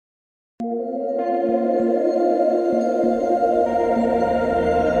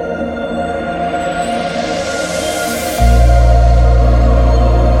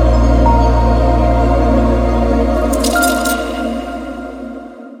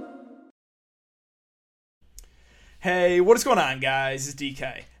Hey, what is going on, guys? It's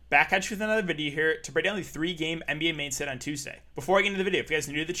DK. Back at you with another video here to break down the 3-game NBA main set on Tuesday. Before I get into the video, if you guys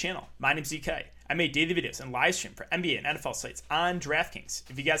are new to the channel, my name's DK. I make daily videos and live stream for NBA and NFL sites on Draftkings.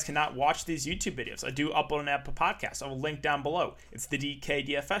 If you guys cannot watch these YouTube videos, I do upload an Apple podcast. I will link down below. It's the DK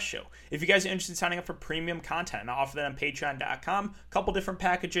DFS show. If you guys are interested in signing up for premium content, I offer that on patreon.com. A couple different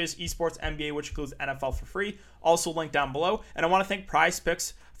packages, esports, NBA, which includes NFL for free. Also linked down below. And I want to thank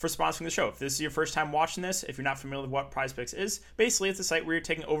PrizePicks for sponsoring the show. If this is your first time watching this, if you're not familiar with what PrizePicks is, basically it's a site where you're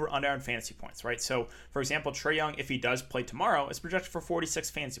taking over under on fantasy points, right? So, for example, Trae Young, if he does play tomorrow, is projected for 46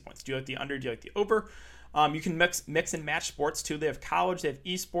 fantasy points. Do you like the under? Do you like the over? You can mix and match sports too. They have college, they have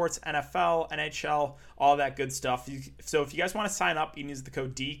esports, NFL, NHL, all that good stuff. So if you guys want to sign up, you can use the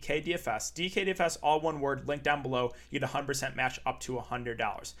code DKDFS. DKDFS, all one word, link down below. You get a 100% match up to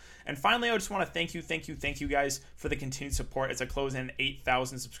 $100. And finally, I just want to thank you guys for the continued support as I close in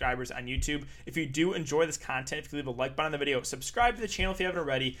 8,000 subscribers on YouTube. If you do enjoy this content, if you leave a like button on the video, subscribe to the channel if you haven't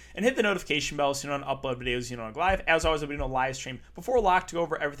already, and hit the notification bell so you don't upload videos you don't live. As always, I'll be doing a live stream before lock to go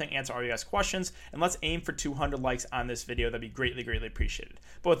over everything, answer all you guys' questions, and let's aim for 200 likes on this video. That'd be greatly appreciated.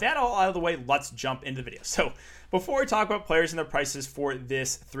 But with that all out of the way, let's jump into the video. So before we talk about players and their prices for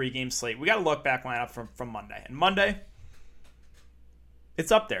this 3-game slate, we got to look back lineup from Monday. And Monday,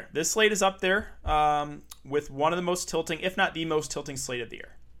 it's up there. This slate is up there with one of the most tilting, if not the most tilting slate of the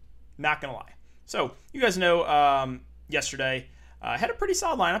year. Not going to lie. So you guys know yesterday had a pretty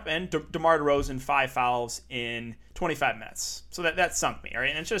solid lineup, and DeMar DeRozan 5 fouls in 25 minutes. So that sunk me, all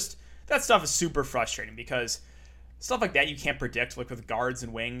right? And it's just, that stuff is super frustrating because stuff like that you can't predict, like with guards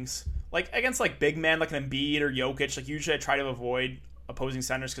and wings. Like against like big men like an Embiid or Jokic, like usually I try to avoid opposing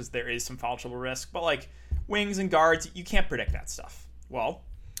centers because there is some foul trouble risk. But like wings and guards, you can't predict that stuff. Well,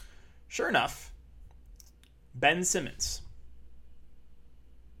 sure enough, Ben Simmons,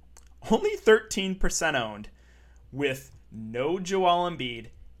 only 13% owned with no Joel Embiid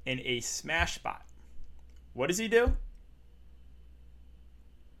in a smash spot. What does he do?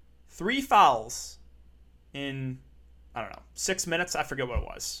 3 fouls in, 6 minutes. I forget what it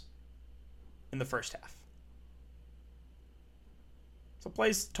was in the first half. So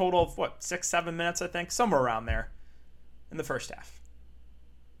plays total of 6-7 minutes, I think, somewhere around there in the first half.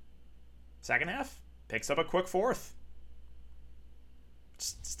 Second half, picks up a quick fourth.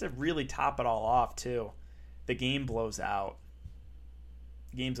 Just to really top it all off, too. The game blows out.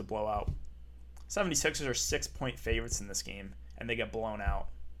 The game's a blowout. 76ers are 6-point favorites in this game, and they get blown out.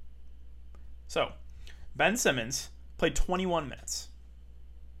 So, Ben Simmons played 21 minutes.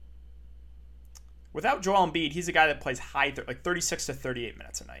 Without Joel Embiid, he's a guy that plays high, like 36 to 38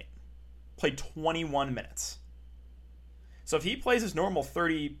 minutes a night. Played 21 minutes. So if he plays his normal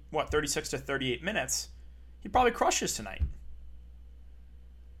 36 to 38 minutes, he probably crushes tonight.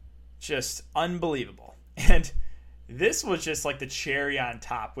 Just unbelievable. And this was just like the cherry on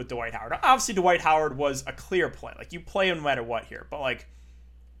top with Dwight Howard. Obviously, Dwight Howard was a clear play. Like, you play him no matter what here. But, like,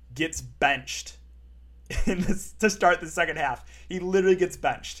 gets benched to start the second half. He literally gets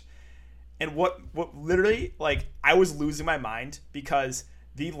benched. And what literally, like, I was losing my mind because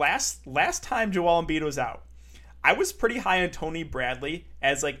the last time Joel Embiid was out, I was pretty high on Tony Bradley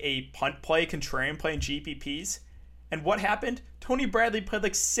as like a punt play, contrarian play in GPPs. And what happened? Tony Bradley played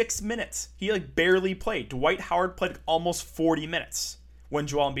like 6 minutes. He like barely played. Dwight Howard played like almost 40 minutes when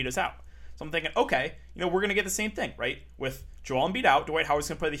Joel Embiid was out. So I'm thinking, okay, we're going to get the same thing, right? With Joel Embiid out, Dwight Howard's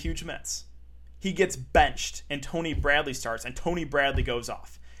going to play the huge minutes. He gets benched, and Tony Bradley starts, and Tony Bradley goes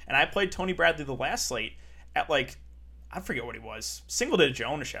off. And I played Tony Bradley the last slate at like, I forget what he was. Single-digit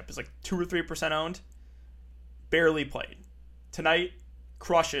ownership. It's like 2 or 3% owned. Barely played. Tonight,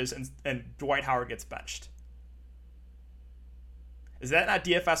 crushes, and Dwight Howard gets benched. Is that not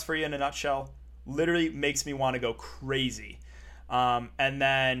DFS for you in a nutshell? Literally makes me want to go crazy. And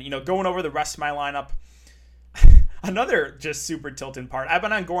then, going over the rest of my lineup, another just super tilted part. I've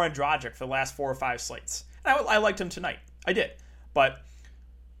been on Goran Dragic for the last 4 or 5 slates. And I liked him tonight. I did. But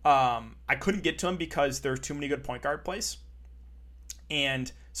I couldn't get to him because there's too many good point guard plays.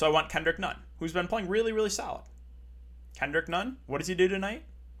 And so I went Kendrick Nunn, who's been playing really, really solid. Kendrick Nunn, what does he do tonight?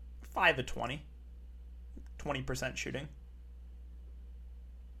 5 of 20. 20% shooting.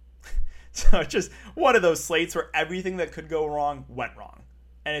 So it's just one of those slates where everything that could go wrong went wrong.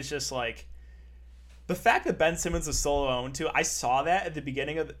 And it's just like, the fact that Ben Simmons is solo owned too, I saw that at the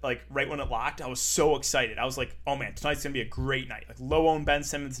beginning of, like, right when it locked. I was so excited. I was like, oh man, tonight's going to be a great night. Like, low owned Ben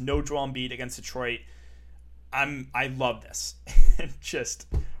Simmons, no Joel Embiid against Detroit. I love this. And just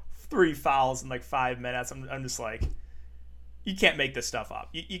 3 fouls in like 5 minutes. I'm just like, you can't make this stuff up.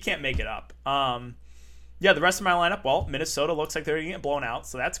 You can't make it up. Yeah, the rest of my lineup, well, Minnesota looks like they're going to get blown out,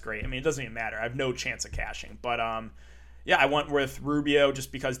 so that's great. I mean, it doesn't even matter. I have no chance of cashing. But, yeah, I went with Rubio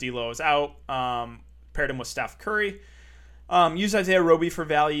just because D'Lo is out. Paired him with Steph Curry. Used Isaiah Roby for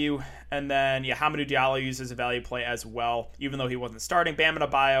value. And then, yeah, Hamidou Diallo used as a value play as well, even though he wasn't starting. Bam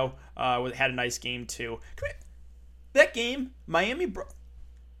Adebayo had a nice game, too. That game, Miami,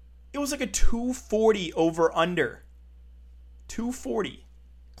 it was like a 240 over-under. 240.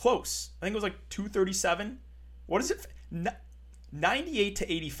 Close. I think it was like 237. What is it? 98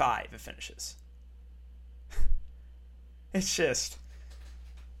 to 85 it finishes. It's just,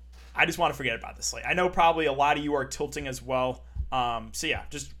 I just want to forget about this slate. I know probably a lot of you are tilting as well. So yeah,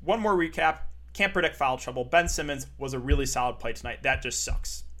 just one more recap. Can't predict foul trouble. Ben Simmons was a really solid play tonight. That just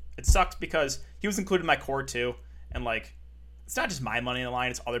sucks. It sucks because he was included in my core too. And like, it's not just my money in the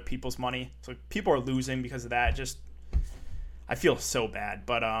line, it's other people's money. So people are losing because of that. Just, I feel so bad.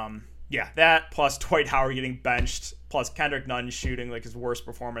 But yeah, that plus Dwight Howard getting benched, plus Kendrick Nunn shooting like his worst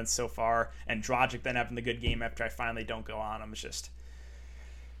performance so far, and Dragic then having the good game after I finally don't go on him. It's just,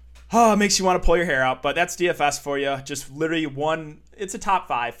 it makes you want to pull your hair out. But that's DFS for you. Just literally it's a top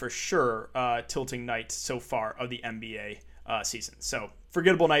 5 for sure tilting night so far of the NBA season. So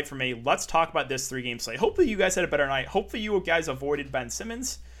forgettable night for me. Let's talk about this 3-game slate. Hopefully you guys had a better night. Hopefully you guys avoided Ben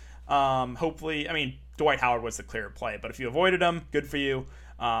Simmons. Hopefully, I mean, Dwight Howard was the clear play, but if you avoided him, good for you.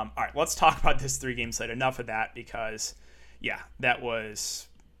 All right, let's talk about this 3-game slate. Enough of that because, yeah, that was,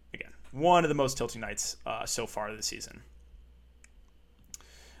 again, one of the most tilting nights so far this season.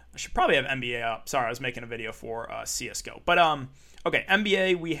 I should probably have NBA up. Sorry, I was making a video for CSGO. But, okay,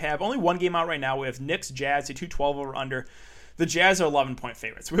 NBA, we have only one game out right now. We have Knicks, Jazz, a 212 over under. The Jazz are 11-point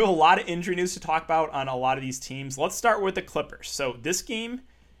favorites. We have a lot of injury news to talk about on a lot of these teams. Let's start with the Clippers. So this game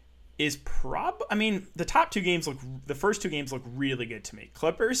is the top 2 games the first 2 games look really good to me.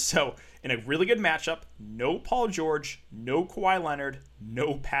 Clippers, so in a really good matchup, no Paul George, no Kawhi Leonard,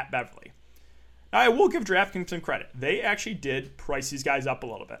 no Pat Beverly. Now, I will give Draftkings some credit. They actually did price these guys up a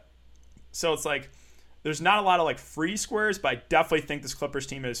little bit. So it's like, there's not a lot of like free squares, but I definitely think this Clippers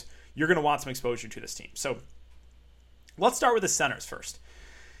team you're going to want some exposure to this team. So let's start with the centers first.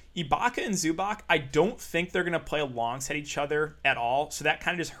 Ibaka and Zubac, I don't think they're going to play alongside each other at all, so that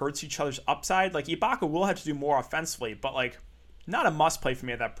kind of just hurts each other's upside. Like, Ibaka will have to do more offensively, but, like, not a must-play for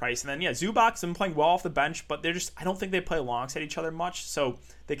me at that price. And then, yeah, Zubac's been playing well off the bench, but I don't think they play alongside each other much, so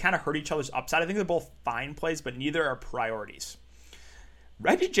they kind of hurt each other's upside. I think they're both fine plays, but neither are priorities.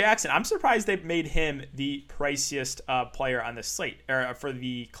 Reggie Jackson, I'm surprised they've made him the priciest player on this slate for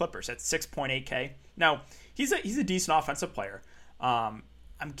the Clippers at 6.8K. Now, he's a decent offensive player.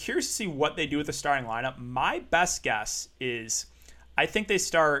 I'm curious to see what they do with the starting lineup. My best guess is I think they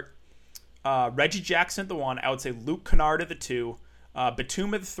start Reggie Jackson at the 1. I would say Luke Kennard at the 2,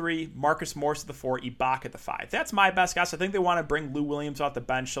 Batum at the 3, Marcus Morris at the 4, Ibaka at the 5. That's my best guess. I think they want to bring Lou Williams off the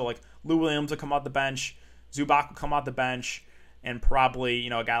bench. So, like, Lou Williams will come off the bench, Zubac will come off the bench, and probably,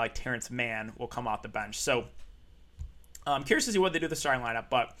 a guy like Terrence Mann will come off the bench. So, I'm curious to see what they do with the starting lineup.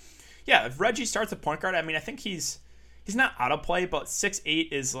 But, yeah, if Reggie starts at point guard, I mean, I think he's not out of play, but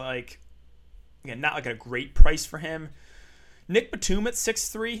 6'8" is like, again, not like a great price for him. Nick Batum at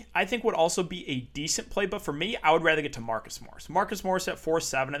 6'3", I think would also be a decent play, but for me, I would rather get to Marcus Morris. Marcus Morris at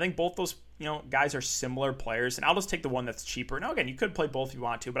 4'7", I think both those guys are similar players, and I'll just take the one that's cheaper. Now, again, you could play both if you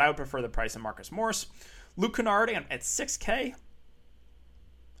want to, but I would prefer the price of Marcus Morris. Luke Kennard at 6K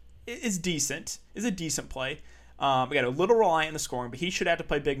is decent, is a decent play. Again, a little reliant on the scoring, but he should have to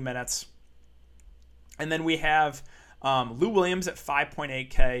play big minutes. And then we have Lou Williams at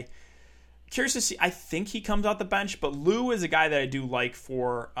 5.8K. Curious to see. I think he comes out the bench, but Lou is a guy that I do like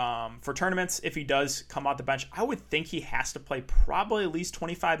for tournaments. If he does come out the bench, I would think he has to play probably at least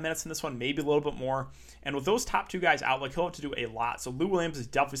 25 minutes in this one, maybe a little bit more. And with those top 2 guys out, like, he'll have to do a lot. So Lou Williams is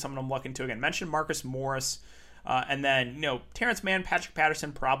definitely someone I'm looking to. Again, mentioned Marcus Morris, and then Terrence Mann, Patrick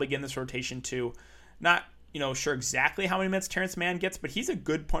Patterson probably get in this rotation too. Not sure exactly how many minutes Terrence Mann gets, but he's a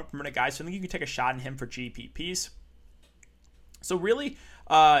good point per minute guy. So I think you can take a shot on him for GPPs. So really,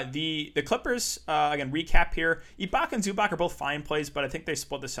 the Clippers, again, recap here. Ibaka and Zubac are both fine plays, but I think they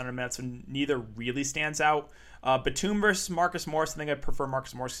split the center minutes, and neither really stands out. Batum versus Marcus Morris, I think I prefer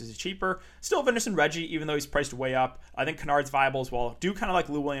Marcus Morris because he's cheaper. Still Venus Reggie, even though he's priced way up. I think Kennard's viable as well. Do kind of like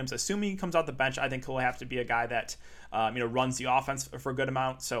Lou Williams. Assuming he comes out the bench, I think he'll have to be a guy that runs the offense for a good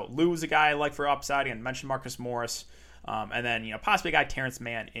amount. So Lou's a guy I like for upside. Again, mentioned Marcus Morris. And then possibly a guy Terrence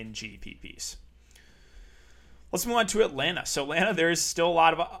Mann in GPPs. Let's move on to Atlanta. So Atlanta, there is still a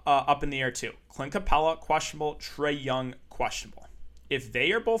lot of up in the air too. Clint Capella, questionable. Trae Young, questionable. If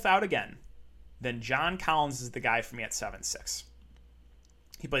they are both out again, then John Collins is the guy for me at 7.6.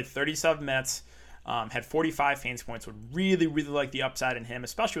 He played 37 minutes. Had 45 fantasy points. Would really, really like the upside in him,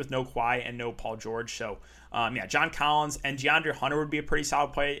 especially with no Kawhi and no Paul George. So, John Collins and DeAndre Hunter would be a pretty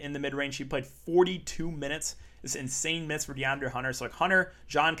solid play in the mid-range. He played 42 minutes. This insane minutes for DeAndre Hunter. So, like Hunter,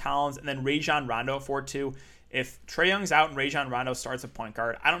 John Collins, and then Rajon Rondo at 4-2. If Trae Young's out and Rajon Rondo starts at point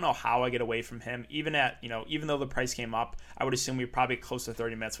guard, I don't know how I get away from him. Even though the price came up, I would assume we probably close to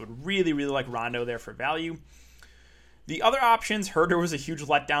 30 minutes. Would really, really like Rondo there for value. The other options, Herder was a huge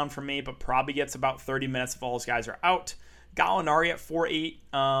letdown for me, but probably gets about 30 minutes if all those guys are out. Gallinari at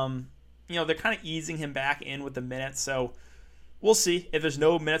 4-8. They're kind of easing him back in with the minutes, so we'll see. If there's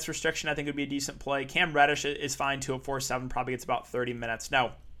no minutes restriction, I think it would be a decent play. Cam Reddish is fine too at 4-7, probably gets about 30 minutes.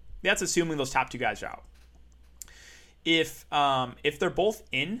 Now, that's assuming those top two guys are out. If they're both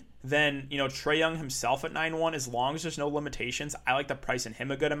in, then Trae Young himself at 9-1, as long as there's no limitations, I like the price in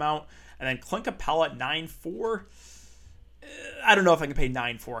him a good amount. And then Clint Capella at 9-4. I don't know if I can pay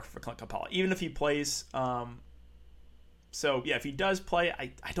 9-4 for Clint Capella, even if he plays. If he does play,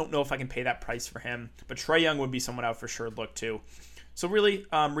 I don't know if I can pay that price for him. But Trae Young would be someone I would for sure look to. So really,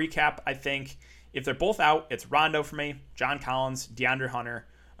 recap, I think if they're both out, it's Rondo for me, John Collins, DeAndre Hunter,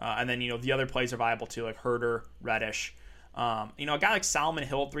 and then the other plays are viable too, like Herder, Reddish. A guy like Solomon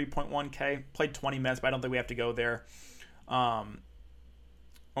Hill at 3.1K, played 20 minutes, but I don't think we have to go there. Onyeki,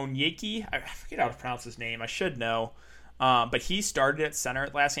 I forget how to pronounce his name. I should know. But he started at center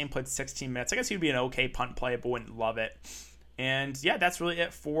last game, played 16 minutes. I guess he'd be an okay punt play, but wouldn't love it. And yeah, that's really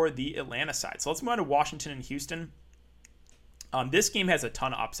it for the Atlanta side. So let's move on to Washington and Houston. This game has a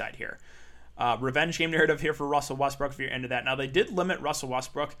ton of upside here. Revenge game narrative here for Russell Westbrook if you're into that. Now, they did limit Russell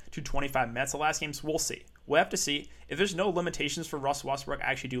Westbrook to 25 minutes the last game, so we'll see. We'll have to see. If there's no limitations for Russell Westbrook,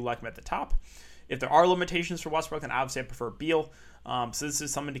 I actually do like him at the top. If there are limitations for Westbrook, then obviously I prefer Beal. So this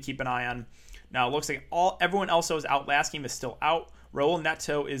is something to keep an eye on. Now, it looks like everyone else that was out last game is still out. Raul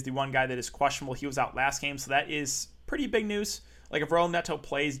Neto is the one guy that is questionable. He was out last game, so that is pretty big news. Like, if Raul Neto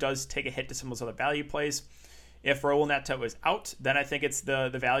plays, does take a hit to some of those other value plays. If Raul Neto is out, then I think it's the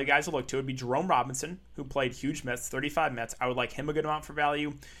value guys to look to. It would be Jerome Robinson, who played huge minutes, 35 minutes. I would like him a good amount for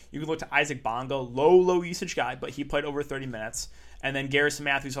value. You could look to Isaac Bonga, low usage guy, but he played over 30 minutes. And then Garrison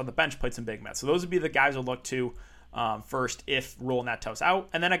Matthews on the bench played some big minutes. So those would be the guys to look to first if Raul Neto's out.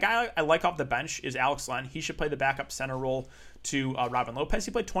 And then a guy I like off the bench is Alex Len. He should play the backup center role to Robin Lopez.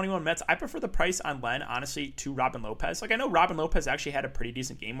 He played 21 minutes. I prefer the price on Len, honestly, to Robin Lopez. Like, I know Robin Lopez actually had a pretty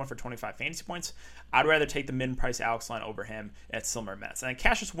decent game one for 25 fantasy points. I'd rather take the mid-price Alex Len over him at similar minutes. And then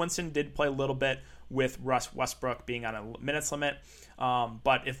Cassius Winston did play a little bit with Russ Westbrook being on a minutes limit.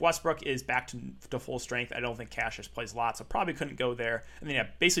 But if Westbrook is back to full strength, I don't think Cassius plays a lot, so probably couldn't go there. And then,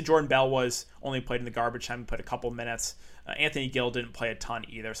 basically Jordan Bell was only played in the garbage time, played a couple minutes. Anthony Gill didn't play a ton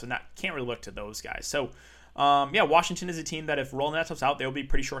either, so can't really look to those guys. So, Washington is a team that if Raul Neto's out, they'll be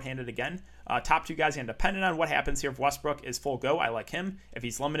pretty shorthanded again. Top two guys, again, depending on what happens here. If Westbrook is full go, I like him. If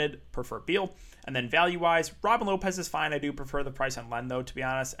he's limited, prefer Beal. And then value-wise, Robin Lopez is fine. I do prefer the price on Len, though, to be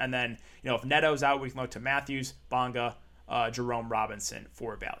honest. And then, if Neto's out, we can look to Matthews, Bonga, Jerome Robinson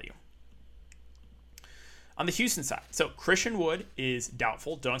for value. On the Houston side, so Christian Wood is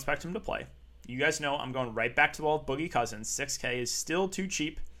doubtful. Don't expect him to play. You guys know I'm going right back to the wall with Boogie Cousins. 6K is still too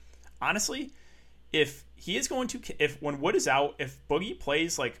cheap. Honestly, if when Wood is out, if Boogie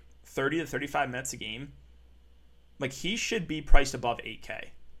plays like 30 to 35 minutes a game, like, he should be priced above 8K.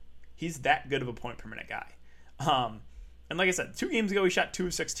 He's that good of a point per minute guy. And like I said, 2 games ago, he shot 2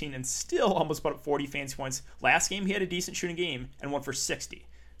 of 16 and still almost about 40 fantasy points. Last game, he had a decent shooting game and went for 60.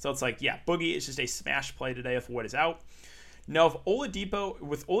 So it's like, yeah, Boogie is just a smash play today if Wood is out. Now, with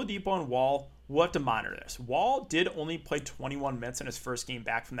Oladipo and Wall, we'll have to monitor this. Wall did only play 21 minutes in his first game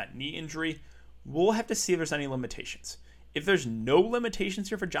back from that knee injury. We'll have to see if there's any limitations. If there's no limitations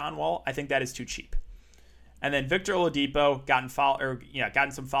here for John Wall, I think that is too cheap. And then Victor Oladipo got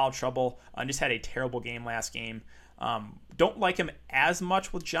in some foul trouble and just had a terrible game last game. Don't like him as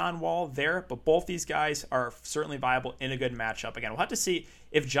much with John Wall there, but both these guys are certainly viable in a good matchup. Again, we'll have to see.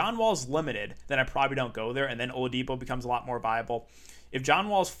 If John Wall's limited, then I probably don't go there, and then Oladipo becomes a lot more viable. If John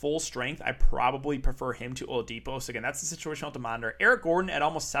Wall's full strength, I probably prefer him to Oladipo. So again, that's the situation I'll have to monitor. Eric Gordon at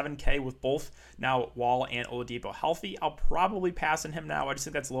almost 7K with both now Wall and Oladipo healthy. I'll probably pass on him now. I just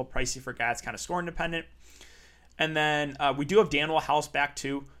think that's a little pricey for guys kind of scoring dependent. And then we do have Danuel House back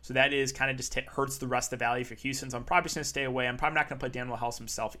too, so that is kind of just hurts the rest of the value for Houston. So I'm probably just going to stay away. I'm probably not going to play Danuel House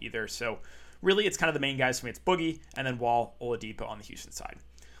himself either. So really, it's kind of the main guys for me. It's Boogie and then Wall, Oladipo on the Houston side.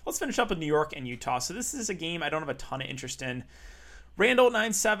 Let's finish up with New York and Utah. So this is a game I don't have a ton of interest in. Randall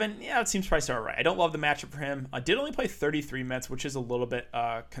 9-7, yeah, it seems priced all right. I don't love the matchup for him. Did only play 33 minutes, which is a little bit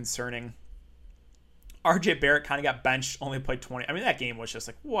concerning. RJ Barrett kind of got benched, only played 20. I mean, that game was just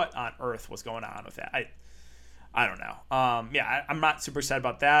like, what on earth was going on with that? I don't know. I'm not super excited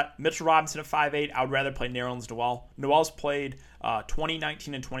about that. Mitchell Robinson at 5'8". I would rather play Nerlens Noel. Noel's played 20,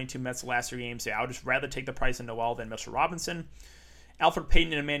 19, and 22 minutes the last 3 games. So I would just rather take the price of Noel than Mitchell Robinson. Alfred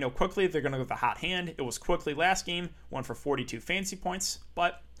Payton and Emmanuel Quickly, they're going to go with a hot hand. It was Quickly last game, went for 42 fantasy points.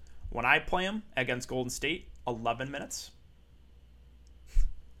 But when I play him against Golden State, 11 minutes.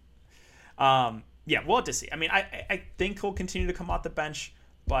 We'll have to see. I mean, I think he'll continue to come off the bench,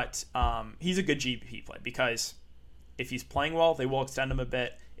 but he's a good GPP play because if he's playing well, they will extend him a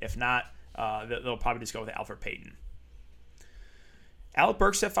bit. If not, they'll probably just go with Alfred Payton. Alec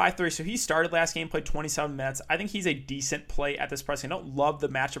Burks at 5'3", so he started last game, played 27 minutes. I think he's a decent play at this price. I don't love the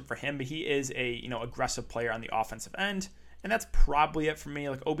matchup for him, but he is a aggressive player on the offensive end, and that's probably it for me.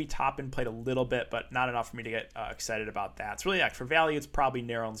 Like Obi Toppin played a little bit, but not enough for me to get excited about that. It's really for value. It's probably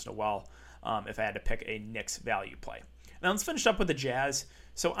Nerlens Noel if I had to pick a Knicks value play. Now let's finish up with the Jazz.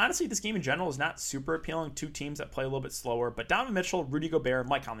 So honestly, this game in general is not super appealing. 2 teams that play a little bit slower, but Donovan Mitchell, Rudy Gobert,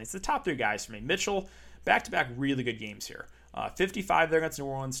 Mike Conley. It's the top 3 guys for me. Mitchell, back-to-back really good games here. 55 there against New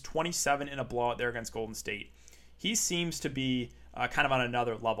Orleans, 27 in a blowout there against Golden State. He seems to be kind of on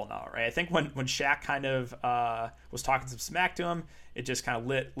another level now, right? I think when Shaq kind of was talking some smack to him, it just kind of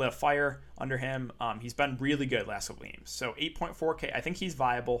lit a fire under him. He's been really good last couple games. So 8.4K, I think he's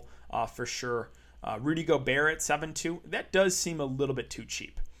viable for sure. Rudy Gobert at 7.2, that does seem a little bit too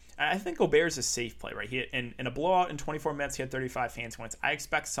cheap. I think Gobert is a safe play, right? In a blowout in 24 minutes, he had 35 fantasy points. I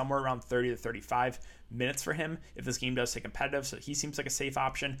expect somewhere around 30 to 35 minutes for him if this game does stay competitive, so he seems like a safe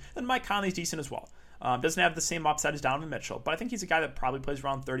option. And Mike Conley's decent as well. Doesn't have the same upside as Donovan Mitchell, but I think he's a guy that probably plays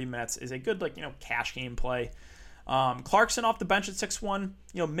around 30 minutes, is a good cash game play. Clarkson off the bench at 6'1",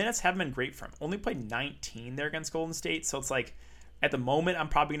 minutes haven't been great for him. Only played 19 there against Golden State, so it's like at the moment I'm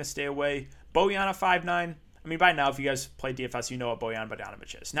probably going to stay away. Bojan at 5'9". I mean, by now, if you guys play DFS, you know what Bojan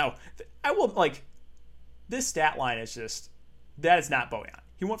Bogdanovic is. Now, I will, this stat line is just, that is not Bojan.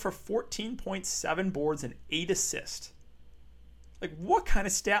 He went for 14.7 boards and 8 assists. What kind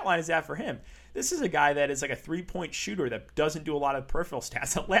of stat line is that for him? This is a guy that is like a 3-point shooter that doesn't do a lot of peripheral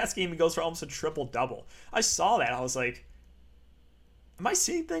stats. The last game, he goes for almost a triple-double. I saw that. I was like, am I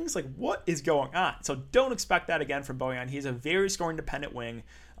seeing things? What is going on? So don't expect that again from Bojan. He's a very scoring-dependent wing.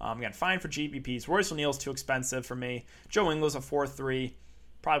 Again, fine for GPPs. Royce O'Neal's too expensive for me. Joe Ingles a 4.3.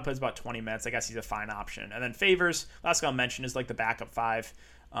 Probably plays about 20 minutes. I guess he's a fine option. And then Favors, last guy I'll mention, is the backup 5.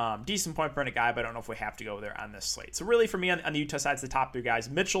 Decent point per minute guy, but I don't know if we have to go there on this slate. So really for me on the Utah side, it's the top 3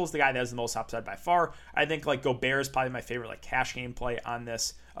 guys. Mitchell is the guy that has the most upside by far. I think Gobert is probably my favorite cash game play on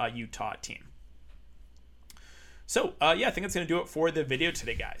this Utah team. So, I think that's going to do it for the video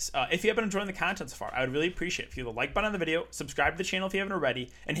today, guys. If you have been enjoying the content so far, I would really appreciate it if you hit the like button on the video, subscribe to the channel if you haven't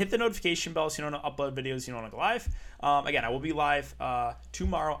already, and hit the notification bell so you don't upload videos you don't want to go live. Again, I will be live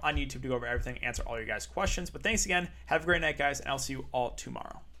tomorrow on YouTube to go over everything, answer all your guys' questions. But thanks again. Have a great night, guys, and I'll see you all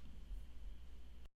tomorrow.